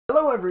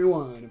Hello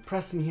everyone,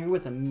 Preston here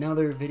with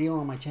another video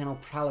on my channel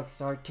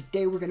Prolix Art.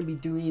 Today we're going to be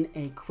doing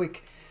a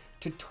quick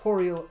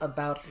tutorial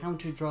about how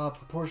to draw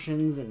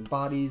proportions and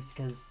bodies,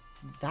 because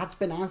that's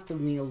been asked of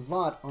me a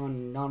lot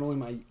on not only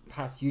my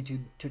past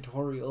YouTube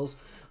tutorials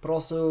but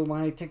also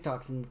my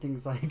TikToks and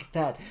things like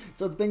that.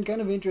 So it's been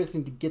kind of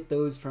interesting to get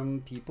those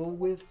from people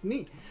with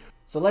me.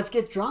 So let's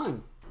get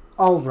drawing.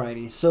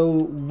 Alrighty, so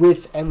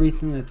with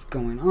everything that's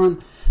going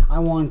on, I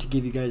wanted to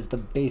give you guys the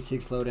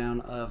basic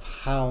slowdown of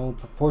how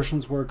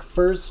proportions work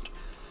first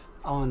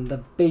on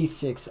the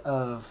basics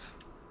of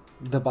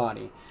the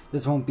body.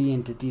 This won't be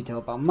into detail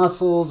about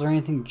muscles or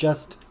anything,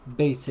 just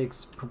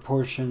basics,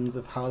 proportions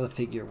of how the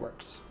figure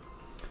works.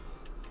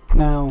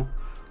 Now,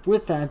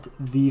 with that,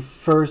 the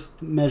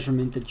first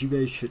measurement that you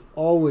guys should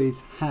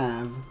always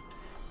have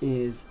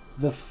is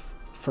the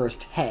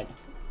first head.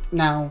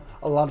 Now,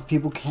 a lot of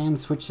people can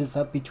switch this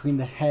up between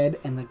the head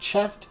and the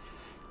chest.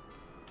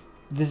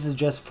 This is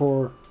just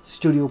for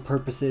studio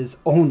purposes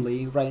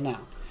only right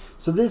now.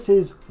 So this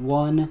is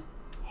one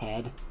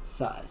head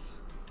size.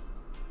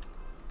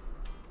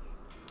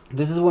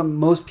 This is what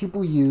most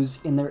people use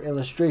in their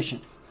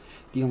illustrations.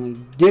 The only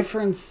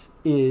difference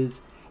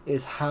is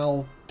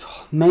how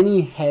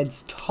many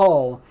heads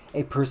tall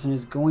a person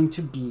is going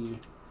to be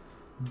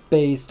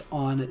based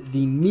on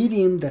the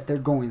medium that they're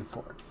going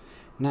for.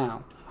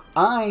 Now,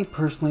 I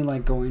personally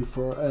like going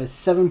for a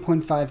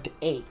 7.5 to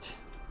 8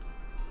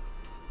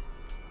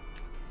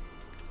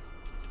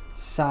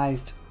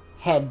 sized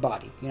head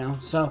body, you know,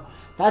 so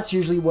that's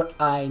usually what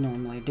I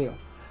normally do.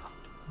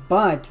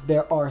 But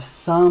there are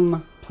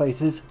some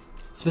places,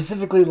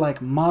 specifically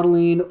like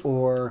modeling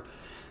or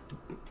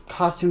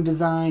costume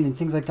design and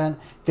things like that,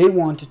 they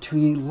want to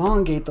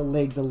elongate the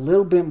legs a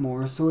little bit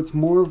more, so it's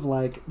more of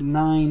like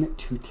 9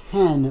 to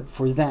 10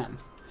 for them.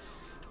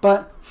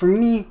 But for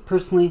me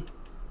personally,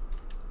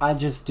 I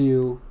just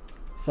do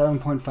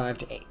 7.5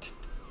 to 8.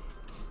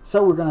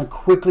 So we're going to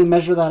quickly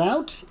measure that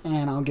out,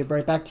 and I'll get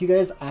right back to you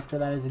guys after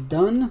that is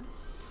done.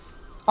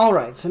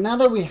 Alright, so now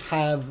that we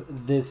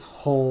have this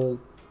whole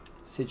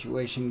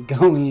situation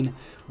going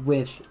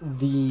with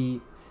the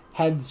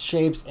head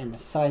shapes and the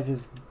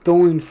sizes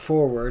going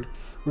forward,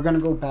 we're going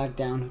to go back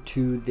down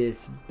to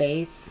this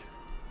base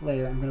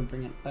layer. I'm going to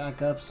bring it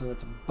back up so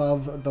it's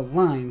above the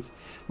lines.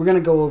 We're going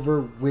to go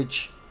over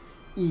which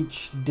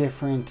each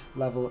different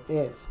level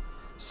is.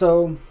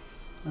 So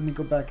let me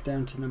go back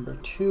down to number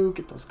 2,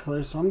 get those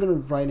colors. So I'm going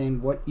to write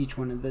in what each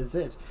one of this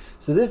is.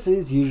 So this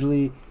is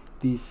usually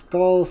the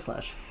skull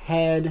 /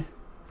 head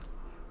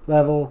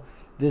level.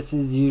 This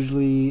is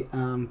usually,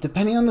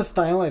 depending on the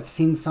style, I've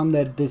seen some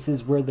that this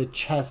is where the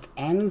chest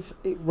ends,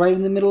 right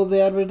in the middle of the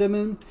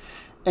abdomen,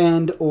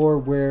 and or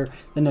where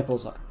the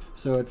nipples are.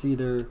 So it's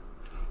either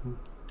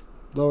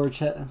lower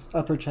chest,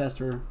 upper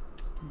chest, or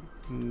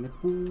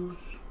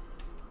nipples.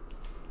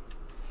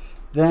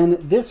 Then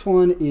this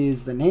one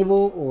is the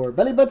navel or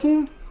belly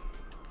button.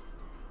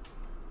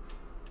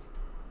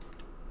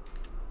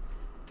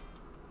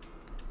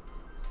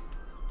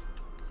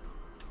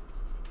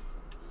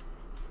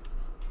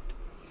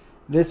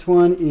 This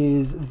one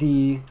is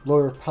the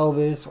lower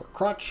pelvis or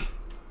crotch.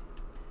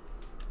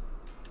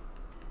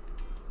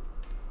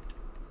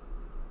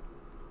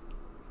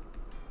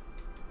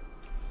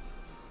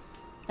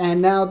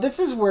 And now this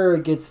is where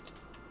it gets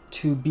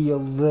to be a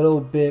little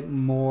bit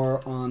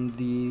more on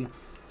the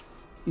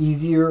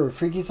easier or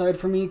freaky side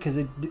for me, because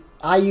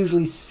I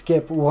usually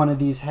skip one of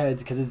these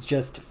heads because it's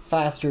just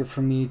faster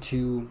for me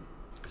to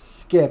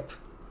skip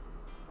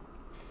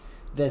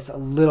this a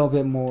little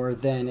bit more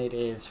than it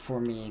is for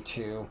me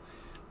to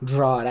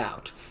draw it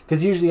out.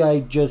 Because usually I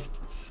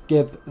just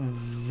skip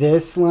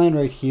this line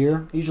right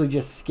here. I usually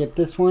just skip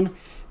this one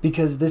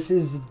because this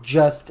is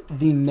just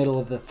the middle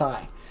of the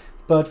thigh.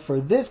 But for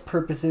this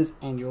purposes,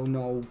 and you'll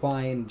know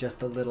why in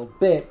just a little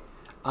bit,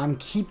 I'm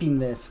keeping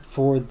this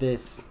for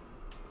this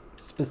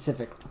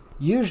specifically.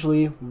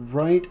 Usually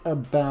right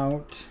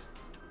about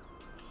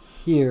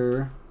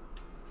here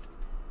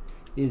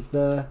is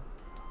the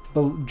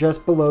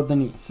just below the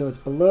knee, so it's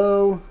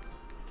below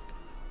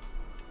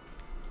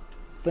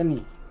the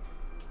knee.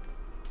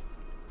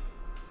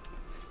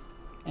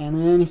 And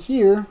then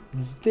here,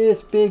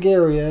 this big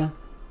area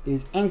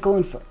is ankle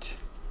and foot.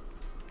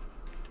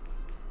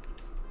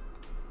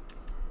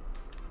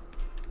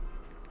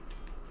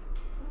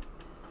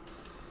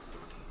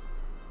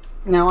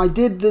 Now, I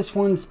did this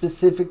one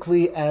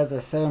specifically as a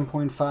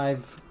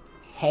 7.5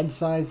 head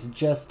size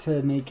just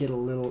to make it a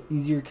little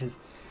easier, because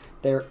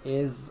there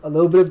is a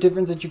little bit of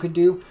difference that you could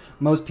do.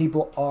 Most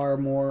people are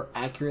more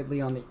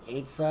accurately on the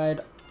 8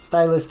 side.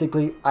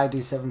 Stylistically, I do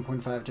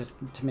 7.5 just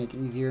to make it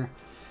easier.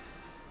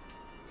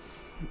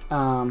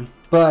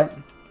 But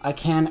I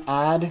can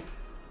add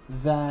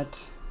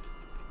that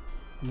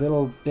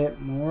little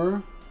bit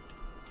more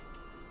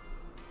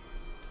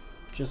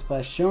just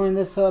by showing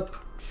this up.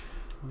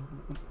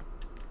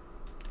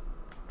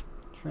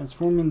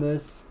 Transforming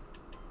this,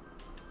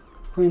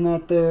 putting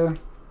that there,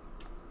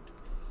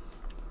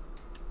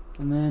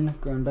 and then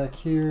going back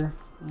here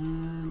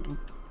and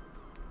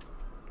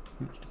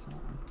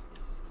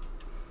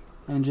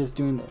and just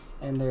doing this.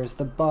 And there's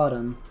the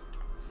bottom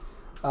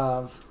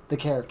of the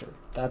character.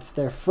 That's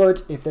their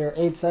foot. If they're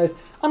 8 size,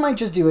 I might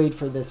just do 8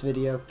 for this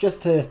video,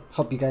 just to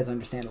help you guys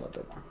understand a little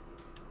bit more.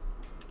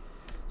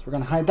 So we're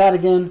going to hide that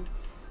again.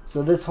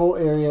 So this whole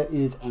area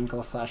is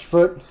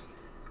ankle/foot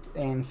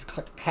and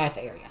calf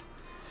area.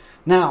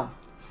 Now,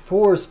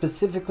 for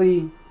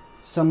specifically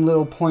some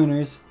little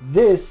pointers,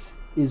 this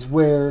is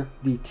where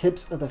the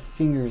tips of the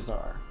fingers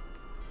are.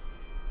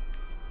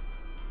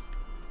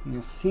 And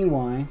you'll see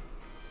why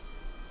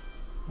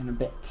in a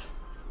bit.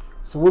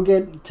 So we'll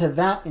get to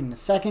that in a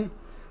second.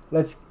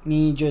 Let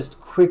me just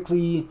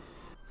quickly...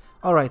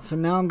 Alright, so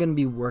now I'm going to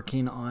be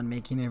working on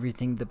making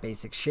everything the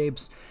basic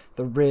shapes.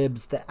 The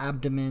ribs, the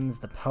abdomens,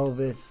 the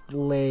pelvis,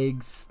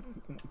 legs,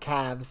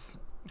 calves,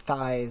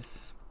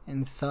 thighs,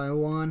 and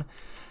so on.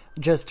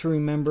 Just to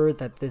remember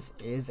that this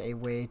is a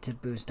way to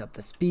boost up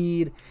the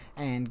speed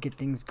and get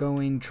things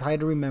going. Try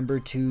to remember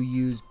to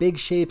use big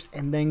shapes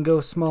and then go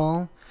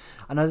small.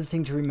 Another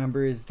thing to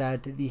remember is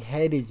that the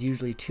head is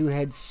usually 2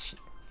 heads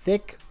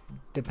thick.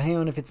 Depending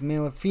on if it's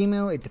male or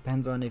female, it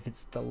depends on if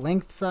it's the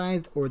length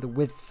side or the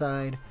width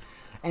side.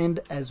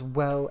 And as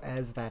well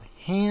as that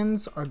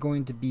hands are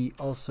going to be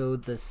also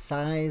the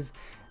size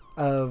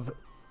of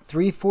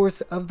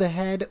 3/4 of the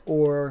head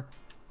or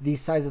the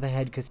size of the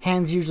head, because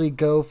hands usually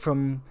go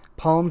from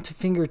palm to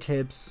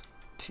fingertips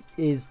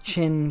is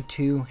chin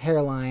to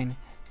hairline.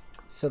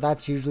 So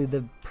that's usually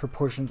the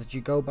proportions that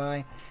you go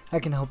by.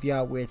 That can help you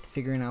out with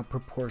figuring out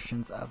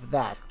proportions of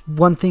that.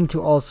 One thing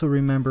to also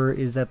remember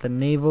is that the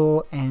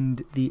navel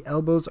and the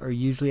elbows are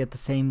usually at the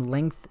same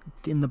length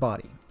in the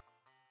body.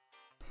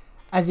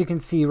 As you can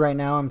see right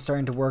now, I'm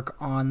starting to work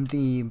on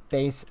the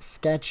base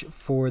sketch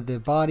for the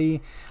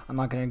body. I'm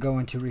not going to go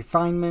into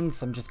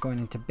refinements, I'm just going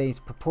into base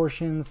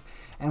proportions,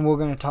 and we're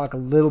going to talk a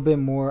little bit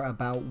more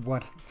about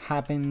what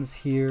happens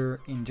here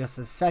in just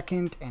a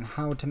second and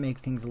how to make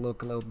things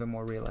look a little bit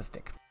more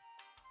realistic.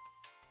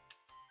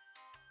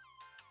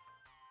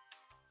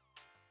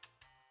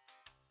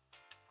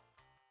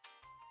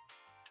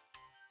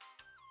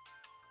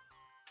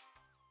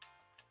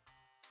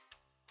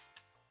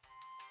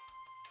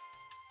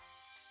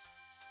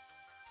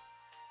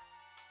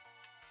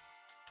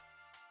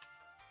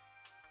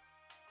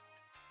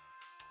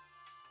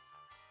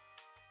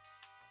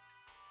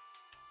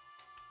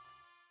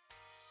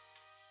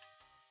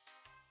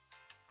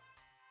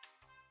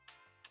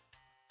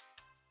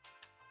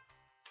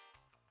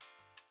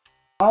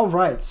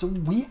 Alright, so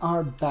we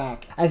are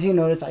back. As you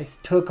notice, I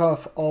took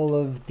off all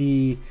of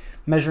the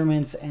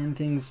measurements and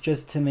things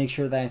just to make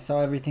sure that I saw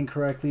everything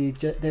correctly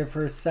there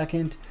for a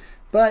second.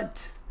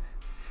 But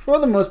for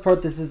the most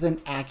part, this is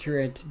an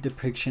accurate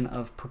depiction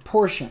of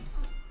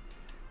proportions.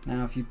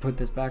 Now, if you put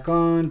this back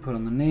on, put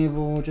on the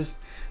navel, just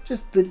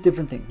the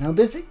different things. Now,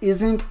 this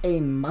isn't a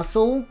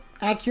muscle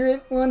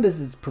accurate one. This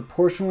is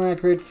proportional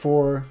accurate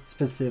for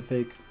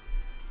specific,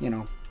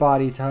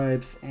 body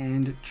types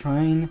and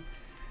trying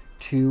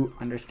to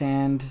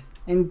understand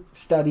and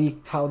study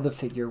how the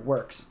figure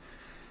works.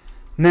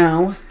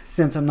 Now,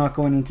 since I'm not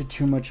going into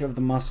too much of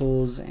the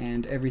muscles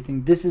and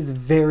everything, this is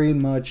very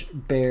much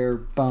bare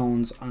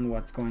bones on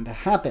what's going to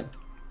happen.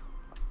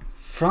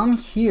 From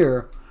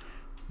here,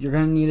 you're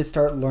going to need to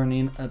start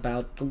learning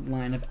about the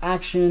line of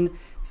action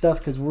stuff,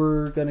 because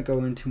we're going to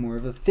go into more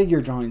of a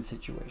figure drawing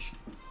situation.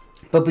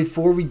 But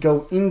before we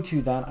go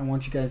into that, I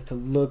want you guys to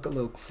look a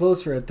little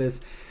closer at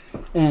this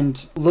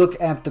and look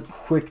at the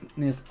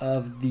quickness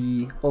of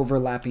the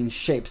overlapping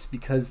shapes,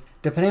 because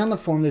depending on the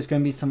form, there's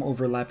going to be some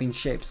overlapping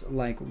shapes,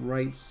 like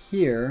right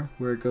here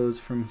where it goes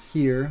from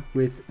here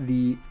with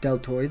the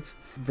deltoids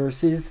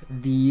versus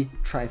the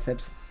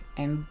triceps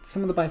and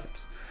some of the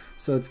biceps.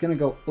 So it's going to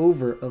go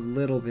over a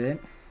little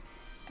bit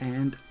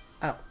and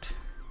out,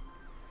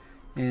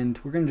 and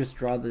we're going to just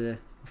draw the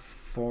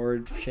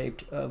forward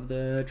shape of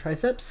the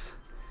triceps.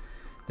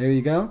 There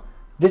you go.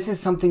 This is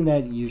something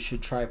that you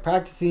should try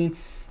practicing,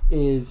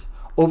 is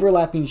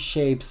overlapping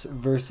shapes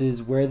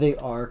versus where they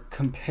are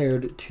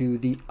compared to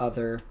the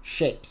other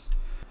shapes.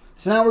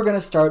 So now we're going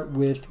to start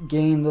with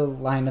getting the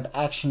line of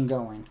action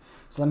going.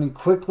 So let me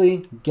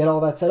quickly get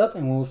all that set up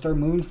and we'll start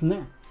moving from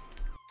there.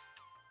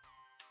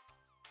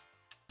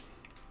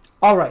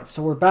 Alright,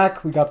 so we're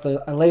back. We got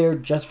a layer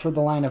just for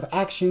the line of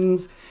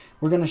actions.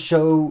 We're going to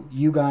show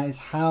you guys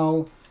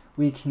how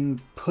we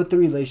can put the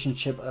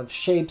relationship of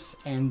shapes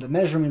and the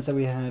measurements that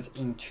we have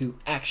into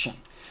action.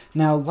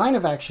 Now, line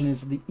of action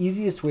is the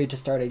easiest way to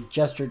start a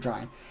gesture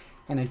drawing.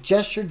 And a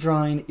gesture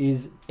drawing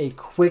is a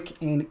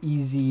quick and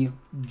easy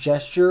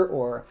gesture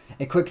or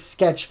a quick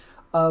sketch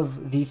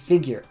of the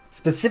figure.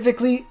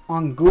 Specifically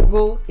on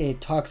Google, it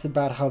talks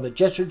about how the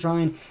gesture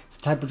drawing is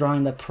a type of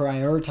drawing that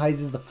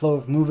prioritizes the flow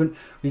of movement,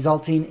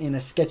 resulting in a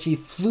sketchy,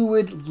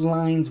 fluid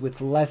lines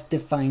with less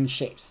defined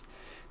shapes.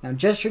 Now,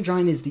 gesture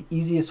drawing is the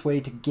easiest way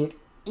to get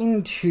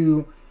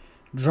into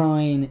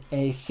drawing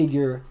a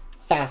figure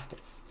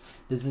fastest.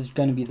 This is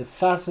going to be the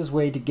fastest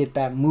way to get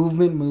that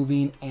movement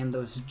moving and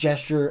those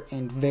gesture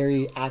and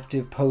very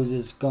active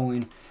poses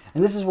going.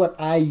 And this is what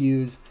I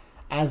use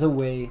as a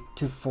way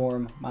to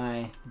form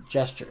my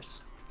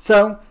gestures.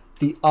 So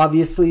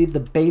obviously the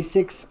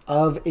basics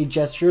of a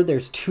gesture,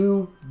 there's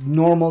two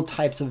normal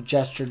types of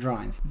gesture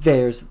drawings.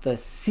 There's the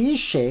C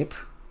shape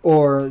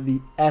or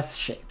the S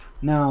shape.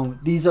 Now,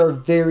 these are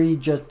very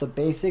just the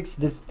basics.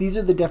 These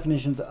are the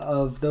definitions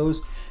of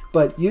those,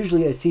 but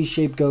usually a C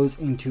shape goes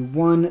into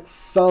one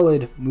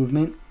solid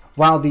movement,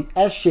 while the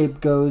S shape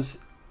goes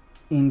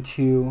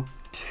into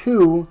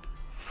two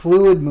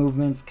fluid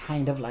movements,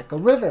 kind of like a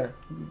river,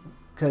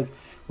 because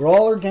we're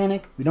all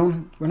organic.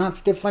 We're not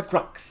stiff like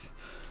rocks.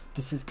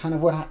 This is kind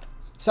of what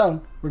happens.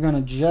 So we're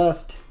gonna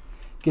just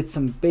get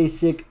some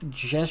basic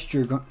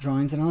gesture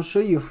drawings, and I'll show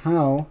you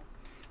how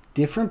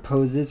different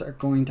poses are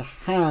going to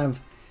have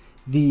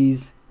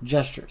these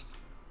gestures.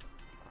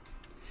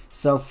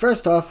 So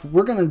first off,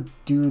 we're gonna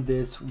do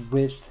this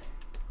with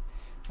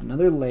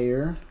another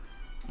layer,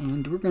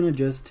 and we're gonna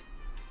just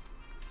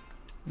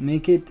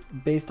make it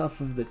based off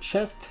of the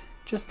chest,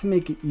 just to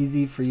make it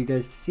easy for you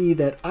guys to see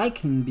that I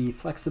can be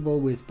flexible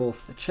with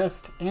both the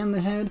chest and the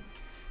head.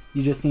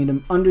 You just need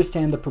to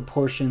understand the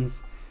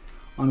proportions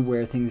on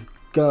where things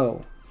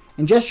go.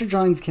 And gesture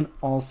drawings can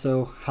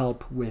also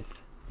help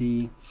with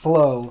the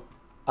flow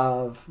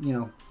of,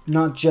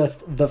 not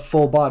just the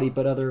full body,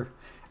 but other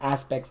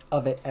aspects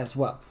of it as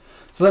well.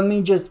 So let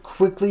me just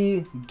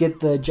quickly get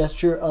the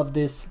gesture of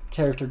this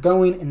character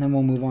going, and then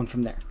we'll move on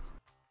from there.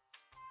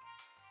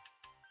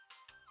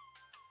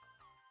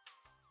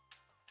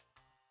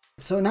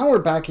 So now we're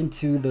back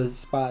into the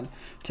spot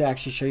to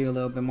actually show you a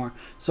little bit more.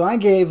 So I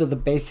gave the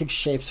basic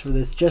shapes for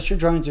this. Gesture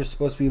drawings are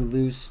supposed to be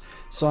loose,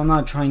 so I'm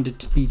not trying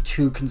to be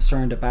too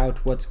concerned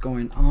about what's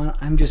going on.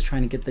 I'm just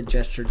trying to get the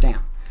gesture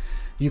down.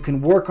 You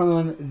can work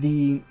on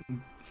the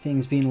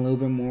things being a little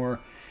bit more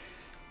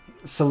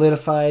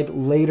solidified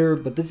later,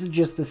 but this is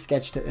just the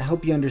sketch to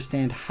help you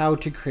understand how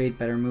to create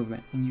better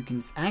movement. And you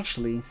can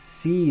actually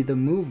see the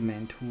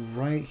movement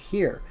right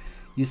here.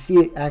 You see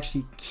it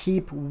actually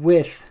keep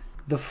with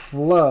the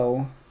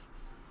flow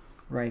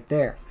right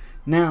there.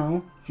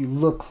 Now, if you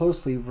look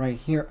closely right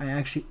here, I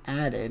actually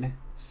added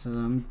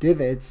some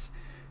divots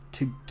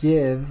to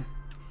give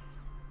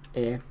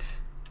it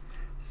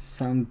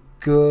some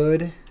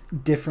good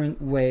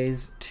different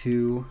ways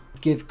to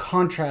give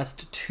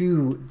contrast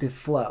to the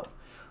flow.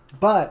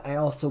 But I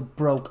also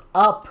broke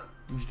up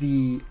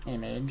the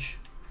image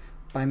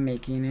by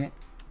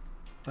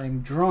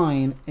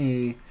drawing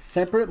a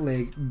separate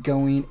leg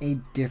going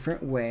a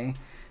different way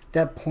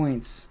that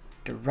points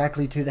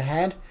directly to the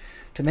head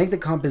to make the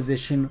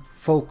composition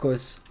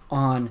focus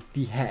on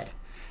the head.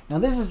 Now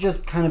this is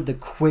just kind of the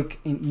quick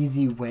and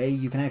easy way.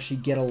 You can actually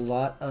get a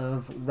lot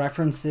of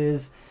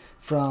references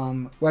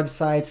from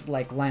websites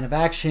like Line of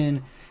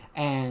Action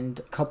and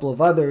a couple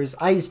of others.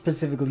 I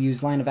specifically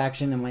use Line of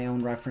Action in my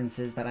own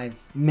references that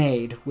I've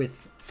made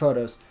with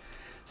photos.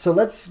 So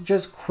let's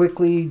just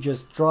quickly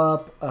draw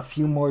up a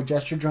few more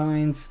gesture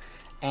drawings,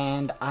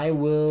 and I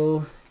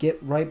will get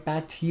right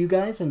back to you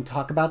guys and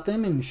talk about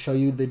them and show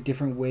you the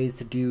different ways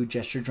to do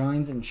gesture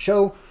drawings and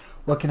show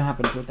what can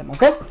happen with them,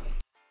 okay?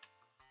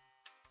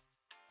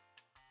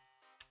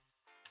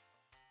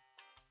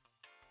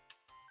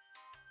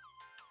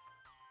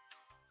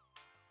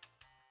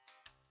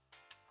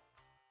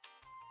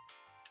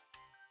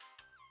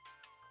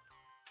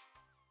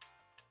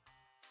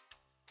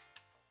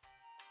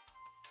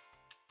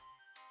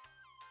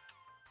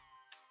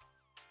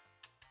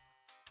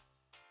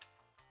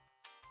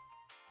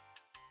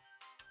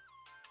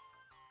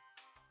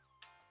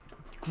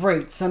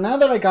 Great, so now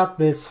that I got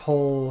this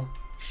whole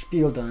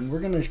spiel done, we're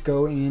going to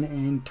go in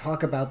and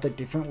talk about the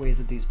different ways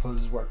that these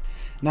poses work.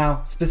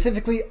 Now,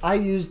 specifically, I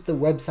used the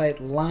website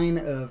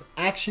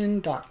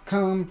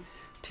lineofaction.com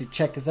to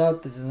check this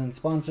out. This isn't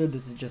sponsored,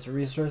 this is just a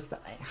resource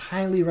that I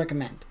highly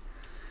recommend.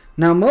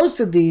 Now, most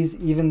of these,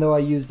 even though I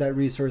use that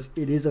resource,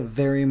 it is a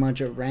very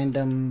much a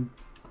random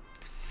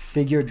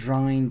figure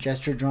drawing,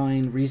 gesture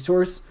drawing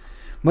resource.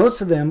 Most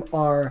of them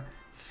are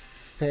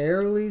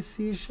fairly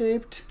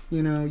C-shaped.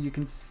 You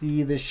can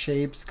see the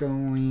shapes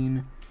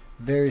going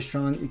very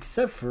strong,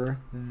 except for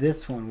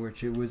this one,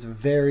 which it was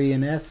very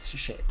an S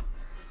shape.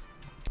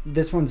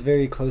 This one's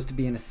very close to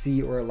being a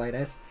C or a light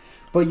S,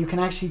 but you can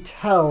actually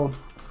tell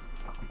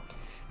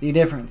the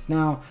difference.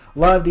 Now, a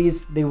lot of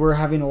these, they were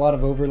having a lot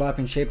of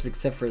overlapping shapes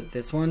except for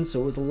this one,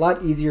 so it was a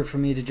lot easier for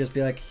me to just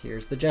be like,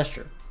 here's the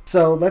gesture.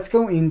 So let's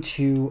go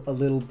into a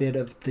little bit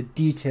of the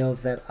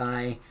details that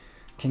I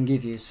can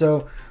give you.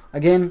 So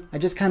again, I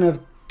just kind of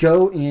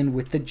go in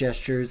with the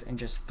gestures and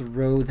just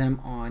throw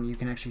them on. You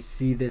can actually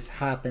see this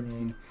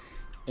happening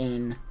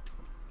in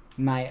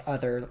my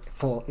other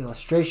full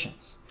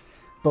illustrations.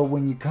 But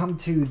when you come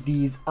to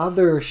these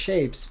other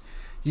shapes,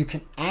 you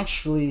can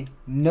actually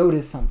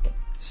notice something.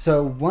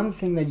 So one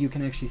thing that you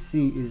can actually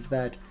see is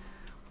that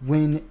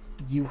when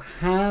you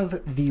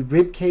have the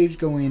rib cage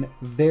going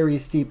very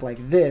steep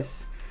like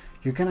this,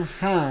 you're gonna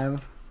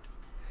have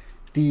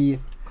the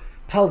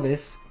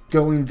pelvis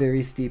going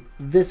very steep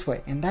this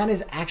way, and that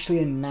is actually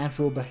a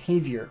natural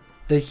behavior.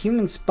 The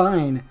human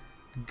spine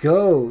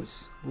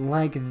goes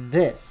like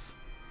this.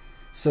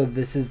 So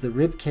this is the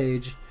rib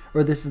cage,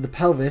 or this is the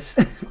pelvis,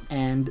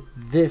 and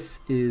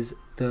this is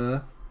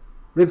the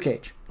rib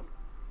cage.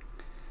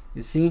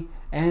 You see?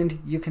 And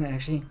you can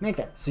actually make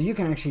that. So you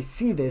can actually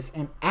see this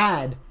and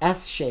add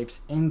S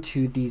shapes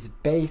into these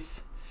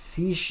base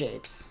C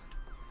shapes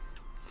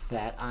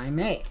that I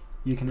made.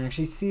 You can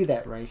actually see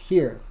that right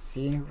here.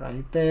 See,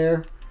 right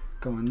there,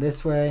 going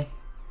this way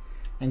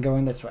and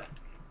going this way.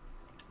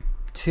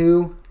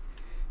 Two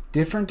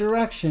different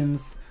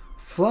directions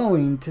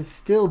flowing to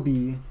still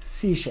be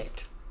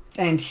C-shaped.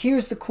 And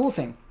here's the cool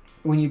thing.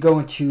 When you go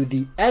into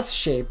the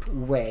S-shape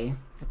way,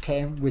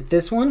 okay, with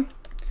this one,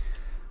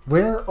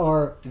 where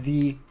are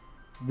the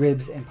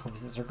ribs and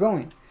pelvises are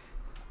going?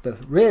 The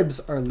ribs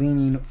are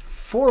leaning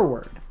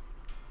forward,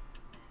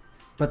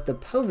 but the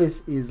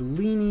pelvis is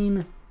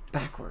leaning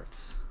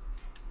backwards.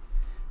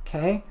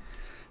 Okay?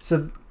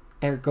 So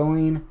they're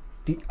going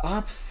the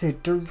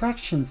opposite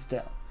direction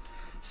still.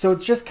 So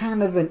it's just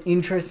kind of an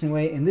interesting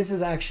way, and this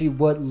is actually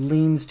what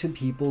leans to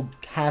people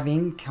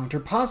having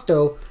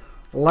counterposto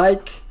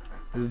like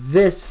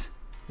this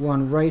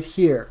one right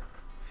here.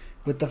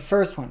 With the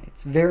first one,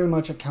 it's very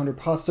much a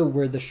counterposto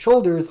where the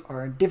shoulders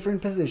are in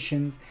different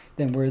positions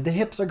than where the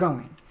hips are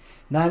going.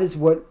 And that is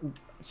what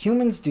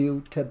humans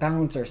do to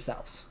balance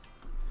ourselves.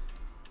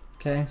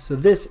 Okay, so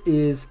this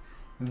is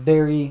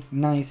very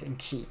nice and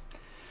key.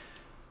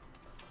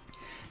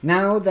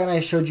 Now that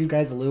I showed you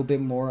guys a little bit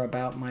more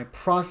about my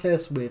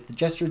process with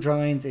gesture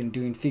drawings and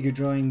doing figure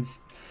drawings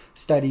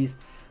studies,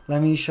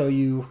 let me show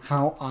you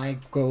how I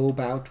go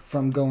about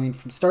from going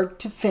from start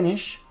to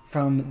finish,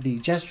 from the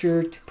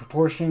gesture to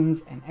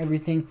proportions and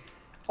everything,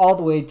 all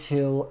the way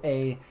till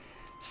a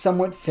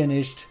somewhat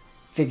finished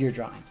figure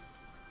drawing.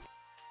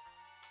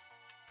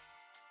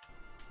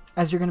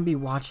 As you're going to be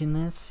watching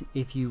this,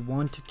 if you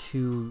want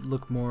to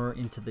look more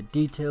into the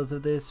details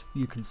of this,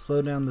 you can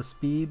slow down the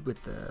speed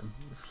with the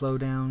slow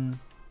down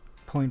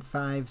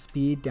 0.5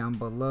 speed down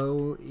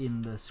below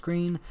in the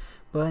screen.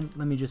 But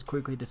let me just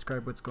quickly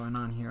describe what's going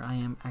on here. I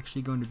am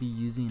actually going to be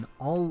using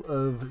all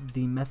of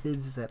the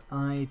methods that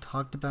I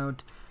talked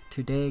about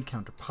today: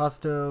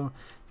 counterposto,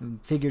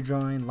 figure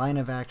drawing, line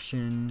of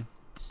action,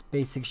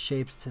 basic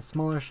shapes to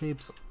smaller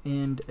shapes,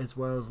 and as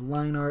well as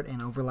line art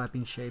and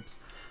overlapping shapes,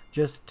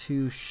 just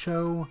to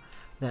show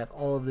that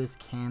all of this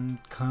can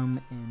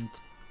come and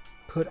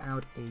put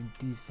out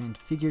a decent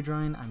figure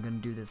drawing. I'm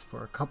going to do this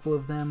for a couple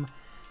of them,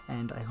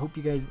 and I hope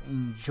you guys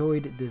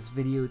enjoyed this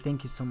video.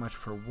 Thank you so much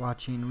for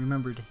watching.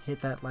 Remember to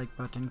hit that like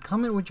button,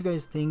 comment what you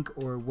guys think,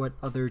 or what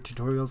other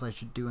tutorials I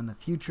should do in the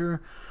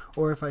future,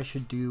 or if I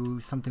should do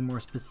something more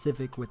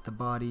specific with the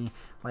body,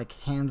 like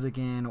hands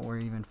again, or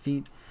even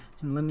feet,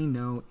 and let me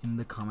know in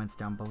the comments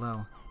down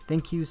below.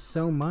 Thank you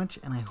so much,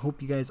 and I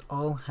hope you guys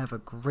all have a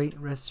great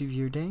rest of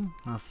your day.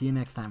 I'll see you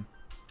next time.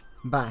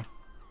 Bye.